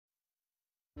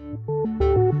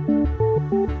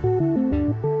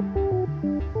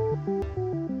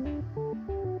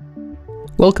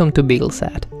Welcome to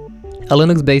BeagleSat, a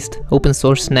Linux-based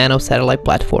open-source nano-satellite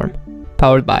platform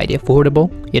powered by the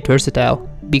affordable yet versatile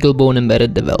BeagleBone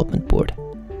embedded development board,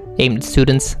 aimed at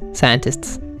students,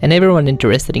 scientists, and everyone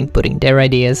interested in putting their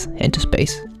ideas into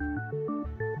space.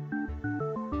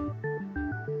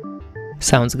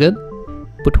 Sounds good,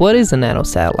 but what is a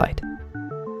nano-satellite?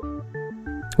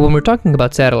 When we're talking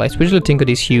about satellites, we usually think of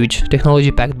these huge,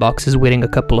 technology-packed boxes weighing a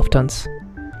couple of tons.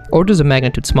 Orders of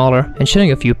magnitude smaller and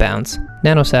shedding a few pounds,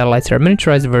 nanosatellites are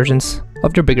miniaturized versions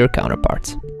of their bigger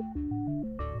counterparts.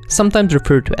 Sometimes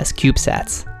referred to as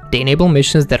CubeSats, they enable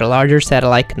missions that a larger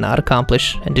satellite cannot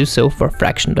accomplish and do so for a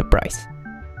fraction of the price.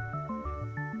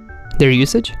 Their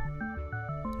usage?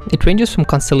 It ranges from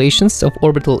constellations of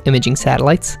orbital imaging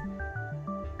satellites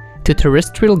to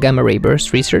terrestrial gamma-ray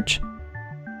burst research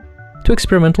to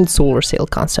experimental solar sail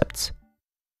concepts.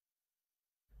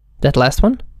 That last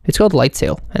one? It's called Light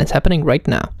Sail, and it's happening right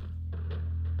now.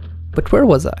 But where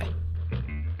was I?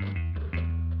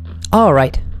 All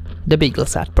right, the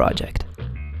BeagleSat project.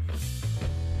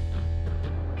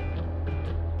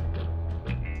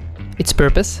 Its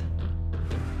purpose?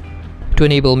 To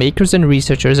enable makers and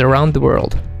researchers around the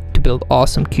world to build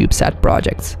awesome CubeSat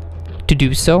projects. To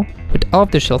do so with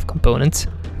off-the-shelf components,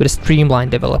 with a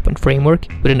streamlined development framework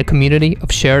within a community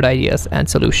of shared ideas and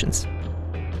solutions.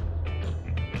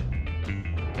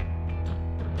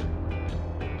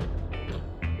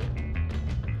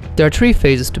 There are 3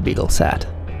 phases to BeagleSat.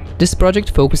 This project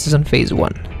focuses on phase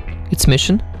 1. Its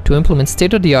mission: to implement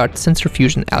state-of-the-art sensor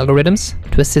fusion algorithms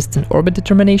to assist in orbit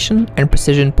determination and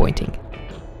precision pointing.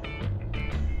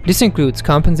 This includes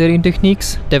compensating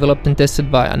techniques developed and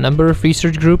tested by a number of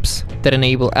research groups that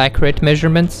enable accurate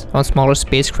measurements on smaller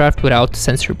spacecraft without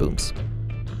sensor booms.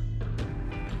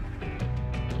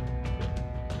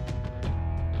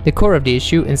 The core of the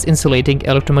issue is insulating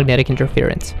electromagnetic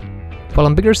interference. While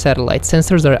on bigger satellites,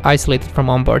 sensors are isolated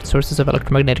from onboard sources of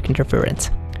electromagnetic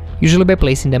interference, usually by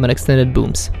placing them on extended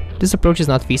booms. This approach is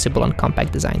not feasible on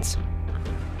compact designs.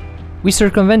 We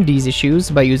circumvent these issues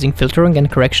by using filtering and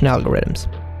correction algorithms.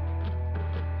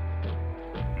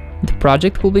 The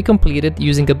project will be completed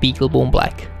using a BeagleBone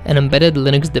Black, an embedded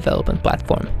Linux development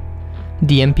platform.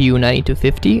 The MPU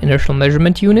 9250 inertial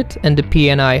measurement unit and the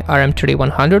PNI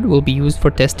RM3100 will be used for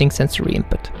testing sensory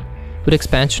input, with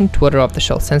expansion to other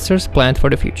off-the-shelf sensors planned for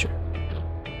the future.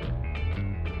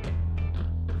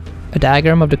 A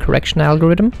diagram of the correction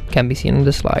algorithm can be seen on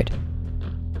the slide.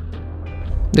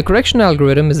 The correction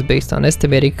algorithm is based on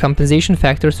estimating compensation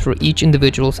factors for each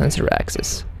individual sensor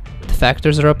axis. The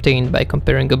factors are obtained by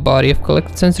comparing a body of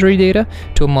collected sensory data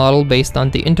to a model based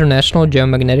on the International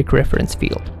Geomagnetic Reference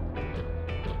Field.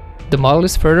 The model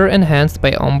is further enhanced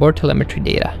by onboard telemetry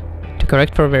data to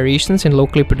correct for variations in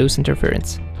locally produced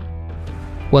interference.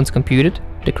 Once computed,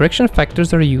 the correction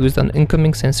factors are used on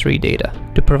incoming sensory data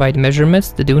to provide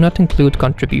measurements that do not include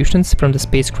contributions from the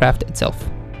spacecraft itself.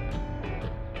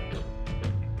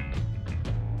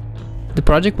 The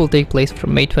project will take place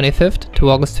from May 25th to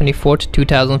August 24th,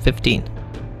 2015.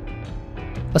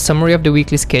 A summary of the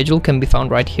weekly schedule can be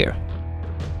found right here.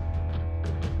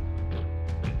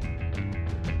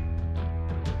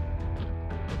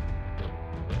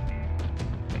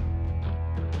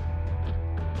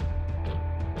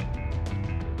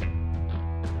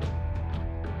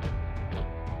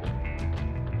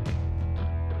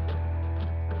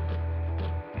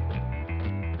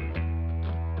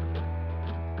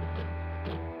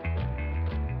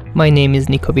 My name is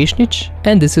Niko Višnjić,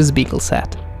 and this is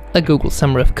BeagleSat, a Google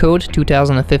Summer of Code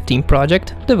 2015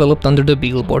 project developed under the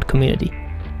BeagleBoard community,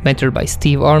 mentored by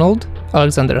Steve Arnold,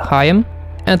 Alexander Hayam,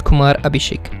 and Kumar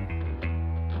Abhishek.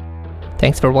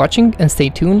 Thanks for watching, and stay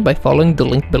tuned by following the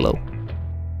link below.